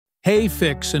Hey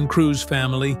Fix and Cruise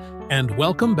family, and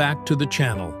welcome back to the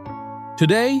channel.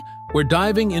 Today, we're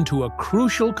diving into a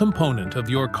crucial component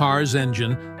of your car's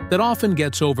engine that often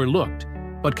gets overlooked,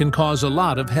 but can cause a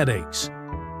lot of headaches: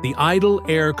 the idle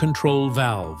air control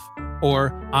valve,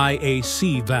 or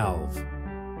IAC valve.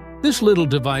 This little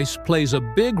device plays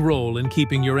a big role in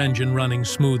keeping your engine running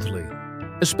smoothly,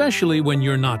 especially when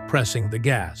you're not pressing the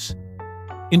gas.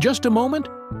 In just a moment,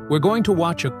 we're going to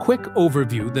watch a quick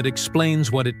overview that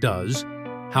explains what it does,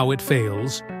 how it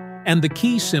fails, and the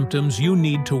key symptoms you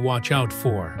need to watch out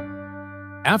for.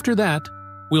 After that,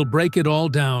 we'll break it all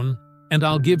down, and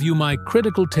I'll give you my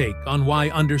critical take on why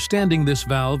understanding this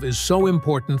valve is so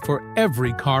important for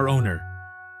every car owner.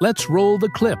 Let's roll the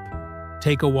clip.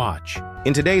 Take a watch.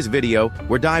 In today's video,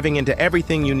 we're diving into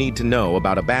everything you need to know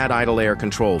about a bad idle air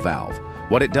control valve,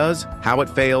 what it does, how it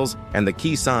fails, and the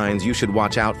key signs you should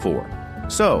watch out for.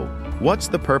 So, what's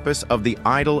the purpose of the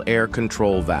idle air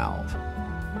control valve?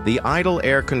 The idle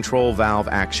air control valve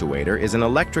actuator is an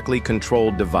electrically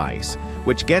controlled device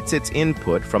which gets its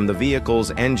input from the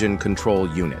vehicle's engine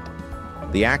control unit.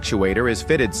 The actuator is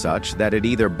fitted such that it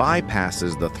either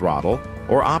bypasses the throttle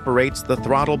or operates the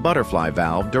throttle butterfly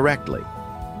valve directly.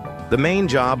 The main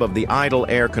job of the idle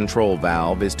air control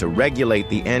valve is to regulate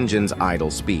the engine's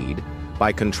idle speed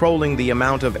by controlling the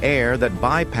amount of air that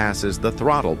bypasses the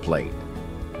throttle plate.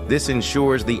 This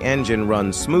ensures the engine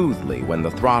runs smoothly when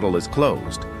the throttle is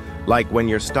closed, like when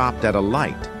you're stopped at a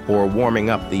light or warming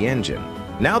up the engine.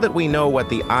 Now that we know what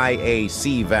the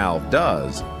IAC valve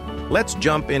does, let's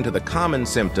jump into the common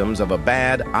symptoms of a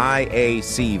bad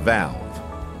IAC valve.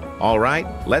 All right,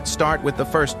 let's start with the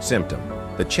first symptom,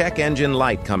 the check engine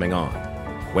light coming on.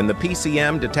 When the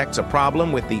PCM detects a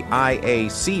problem with the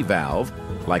IAC valve,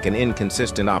 like an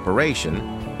inconsistent operation,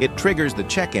 it triggers the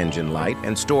check engine light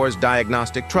and stores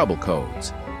diagnostic trouble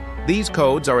codes. These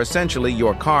codes are essentially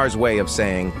your car's way of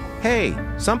saying, "Hey,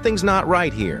 something's not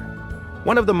right here."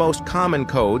 One of the most common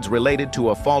codes related to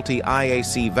a faulty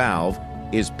IAC valve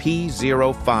is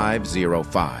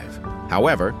P0505.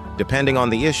 However, depending on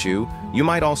the issue, you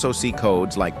might also see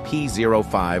codes like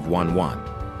P0511.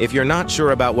 If you're not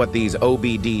sure about what these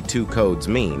OBD2 codes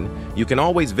mean, you can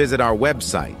always visit our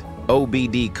website,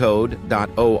 obdcode.org,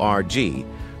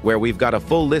 where we've got a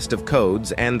full list of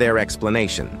codes and their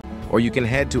explanation. Or you can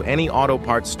head to any auto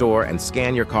parts store and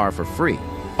scan your car for free.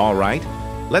 All right,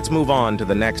 let's move on to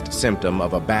the next symptom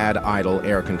of a bad idle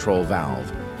air control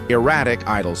valve: erratic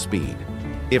idle speed.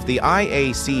 If the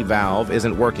IAC valve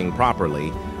isn't working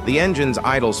properly, the engine's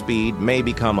idle speed may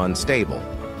become unstable.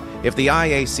 If the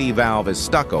IAC valve is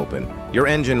stuck open, your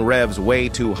engine revs way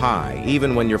too high,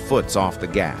 even when your foot's off the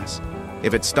gas.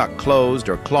 If it's stuck closed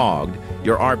or clogged,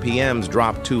 your RPMs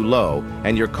drop too low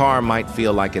and your car might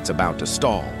feel like it's about to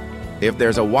stall. If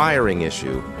there's a wiring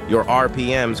issue, your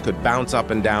RPMs could bounce up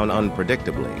and down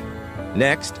unpredictably.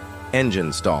 Next,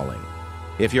 engine stalling.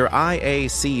 If your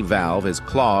IAC valve is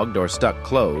clogged or stuck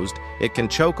closed, it can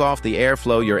choke off the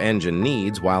airflow your engine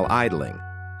needs while idling.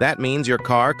 That means your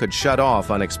car could shut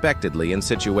off unexpectedly in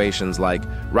situations like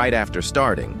right after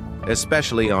starting,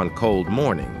 especially on cold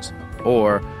mornings,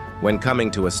 or when coming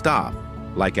to a stop,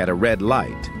 like at a red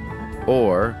light,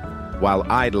 or while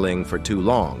idling for too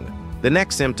long. The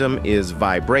next symptom is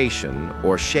vibration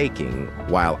or shaking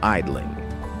while idling.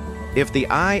 If the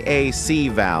IAC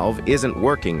valve isn't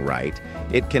working right,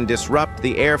 it can disrupt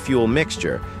the air-fuel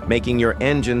mixture, making your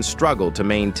engine struggle to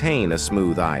maintain a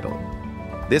smooth idle.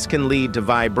 This can lead to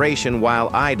vibration while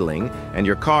idling, and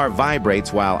your car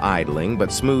vibrates while idling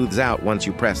but smooths out once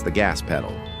you press the gas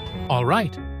pedal. All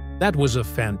right, that was a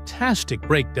fantastic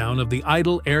breakdown of the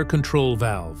idle air control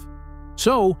valve.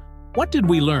 So, what did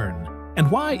we learn,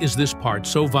 and why is this part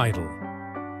so vital?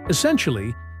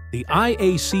 Essentially, the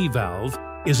IAC valve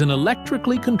is an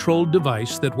electrically controlled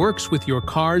device that works with your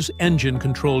car's engine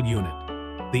control unit,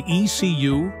 the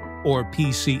ECU or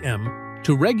PCM,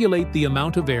 to regulate the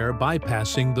amount of air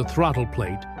bypassing the throttle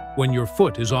plate when your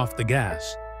foot is off the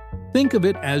gas. Think of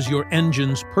it as your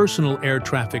engine's personal air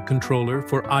traffic controller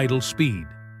for idle speed.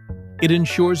 It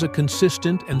ensures a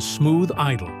consistent and smooth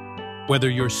idle, whether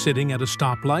you're sitting at a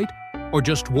stoplight or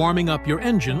just warming up your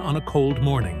engine on a cold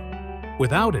morning.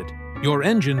 Without it, your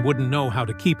engine wouldn't know how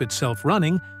to keep itself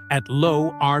running at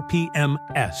low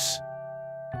RPMs.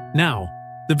 Now,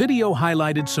 the video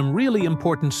highlighted some really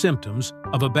important symptoms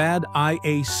of a bad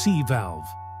IAC valve.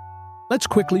 Let's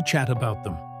quickly chat about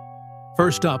them.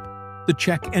 First up, the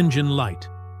check engine light.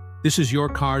 This is your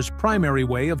car's primary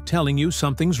way of telling you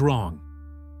something's wrong.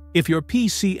 If your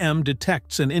PCM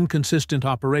detects an inconsistent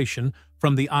operation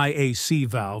from the IAC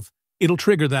valve, it'll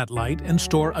trigger that light and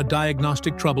store a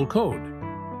diagnostic trouble code.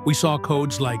 We saw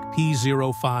codes like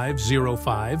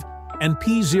P0505 and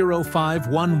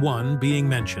P0511 being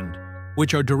mentioned,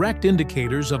 which are direct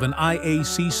indicators of an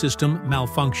IAC system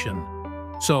malfunction.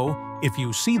 So, if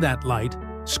you see that light,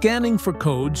 scanning for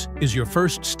codes is your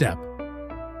first step.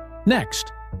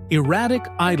 Next, erratic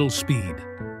idle speed.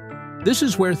 This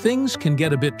is where things can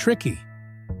get a bit tricky.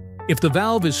 If the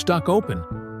valve is stuck open,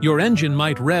 your engine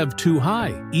might rev too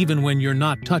high, even when you're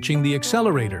not touching the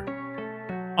accelerator.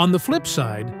 On the flip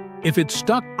side, if it's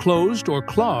stuck closed or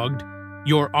clogged,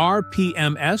 your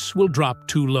RPMs will drop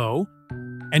too low,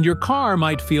 and your car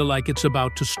might feel like it's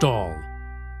about to stall.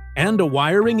 And a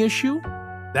wiring issue?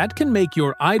 That can make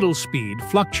your idle speed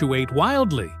fluctuate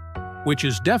wildly, which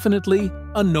is definitely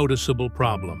a noticeable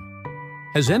problem.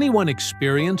 Has anyone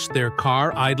experienced their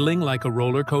car idling like a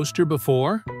roller coaster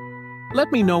before?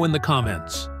 Let me know in the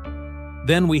comments.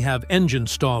 Then we have engine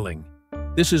stalling.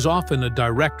 This is often a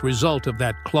direct result of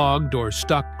that clogged or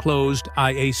stuck closed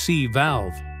IAC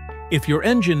valve. If your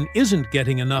engine isn't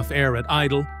getting enough air at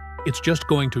idle, it's just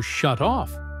going to shut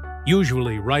off,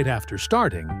 usually right after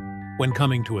starting, when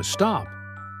coming to a stop,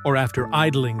 or after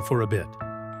idling for a bit.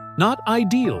 Not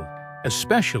ideal,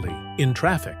 especially in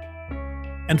traffic.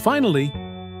 And finally,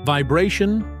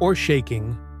 vibration or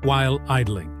shaking while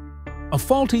idling. A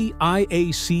faulty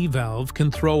IAC valve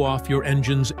can throw off your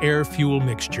engine's air-fuel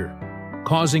mixture,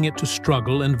 causing it to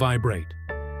struggle and vibrate.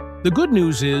 The good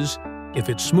news is, if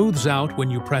it smooths out when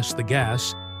you press the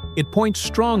gas, it points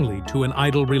strongly to an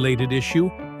idle-related issue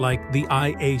like the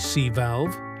IAC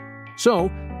valve. So,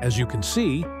 as you can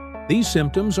see, these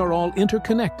symptoms are all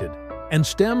interconnected and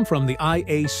stem from the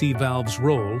IAC valve's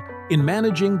role in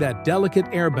managing that delicate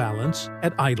air balance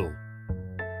at idle.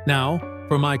 Now,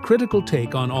 for my critical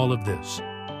take on all of this,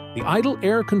 the idle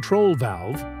air control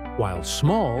valve, while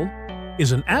small,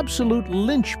 is an absolute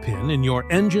linchpin in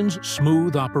your engine's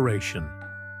smooth operation.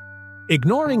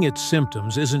 Ignoring its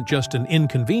symptoms isn't just an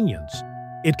inconvenience,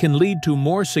 it can lead to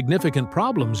more significant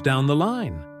problems down the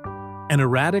line. An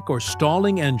erratic or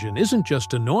stalling engine isn't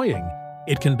just annoying,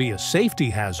 it can be a safety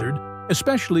hazard,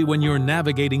 especially when you're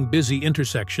navigating busy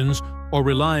intersections or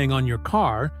relying on your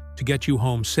car to get you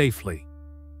home safely.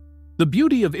 The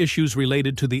beauty of issues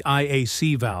related to the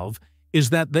IAC valve is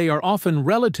that they are often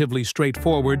relatively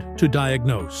straightforward to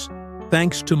diagnose,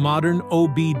 thanks to modern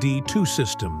OBD2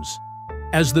 systems.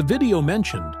 As the video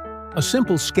mentioned, a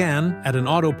simple scan at an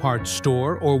auto parts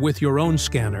store or with your own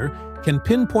scanner can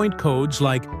pinpoint codes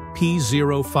like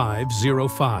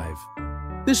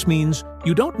P0505. This means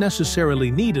you don't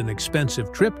necessarily need an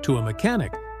expensive trip to a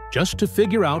mechanic just to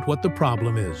figure out what the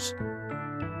problem is.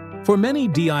 For many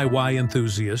DIY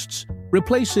enthusiasts,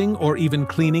 replacing or even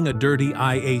cleaning a dirty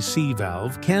IAC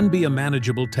valve can be a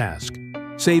manageable task,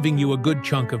 saving you a good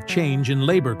chunk of change in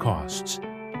labor costs.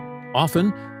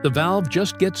 Often, the valve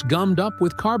just gets gummed up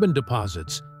with carbon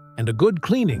deposits, and a good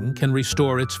cleaning can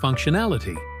restore its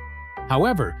functionality.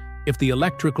 However, if the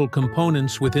electrical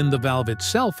components within the valve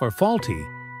itself are faulty,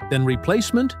 then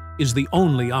replacement is the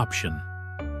only option.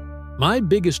 My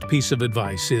biggest piece of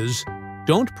advice is,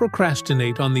 don't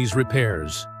procrastinate on these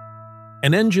repairs.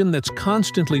 An engine that's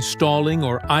constantly stalling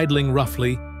or idling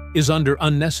roughly is under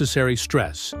unnecessary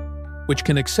stress, which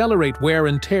can accelerate wear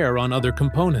and tear on other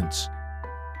components.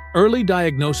 Early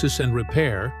diagnosis and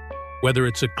repair, whether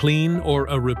it's a clean or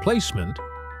a replacement,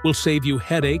 will save you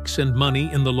headaches and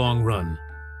money in the long run.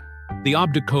 The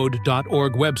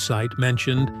obdcode.org website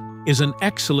mentioned is an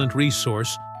excellent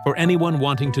resource for anyone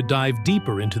wanting to dive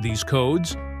deeper into these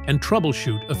codes and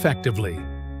troubleshoot effectively.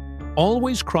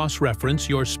 Always cross-reference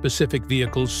your specific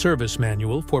vehicle's service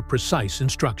manual for precise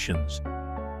instructions.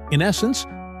 In essence,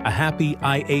 a happy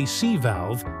IAC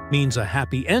valve means a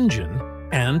happy engine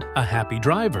and a happy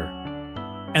driver.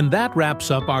 And that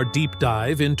wraps up our deep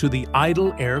dive into the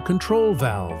idle air control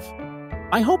valve.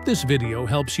 I hope this video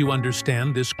helps you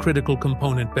understand this critical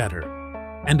component better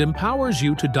and empowers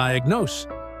you to diagnose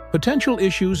potential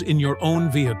issues in your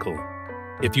own vehicle.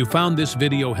 If you found this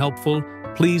video helpful,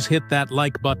 please hit that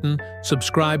like button,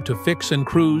 subscribe to Fix and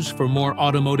Cruise for more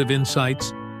automotive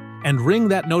insights, and ring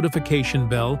that notification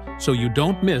bell so you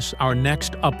don't miss our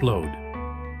next upload.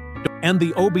 And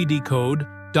the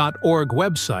obdcode.org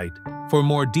website for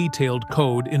more detailed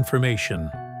code information.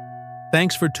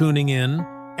 Thanks for tuning in,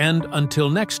 and until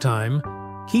next time,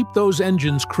 keep those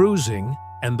engines cruising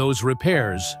and those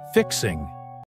repairs fixing.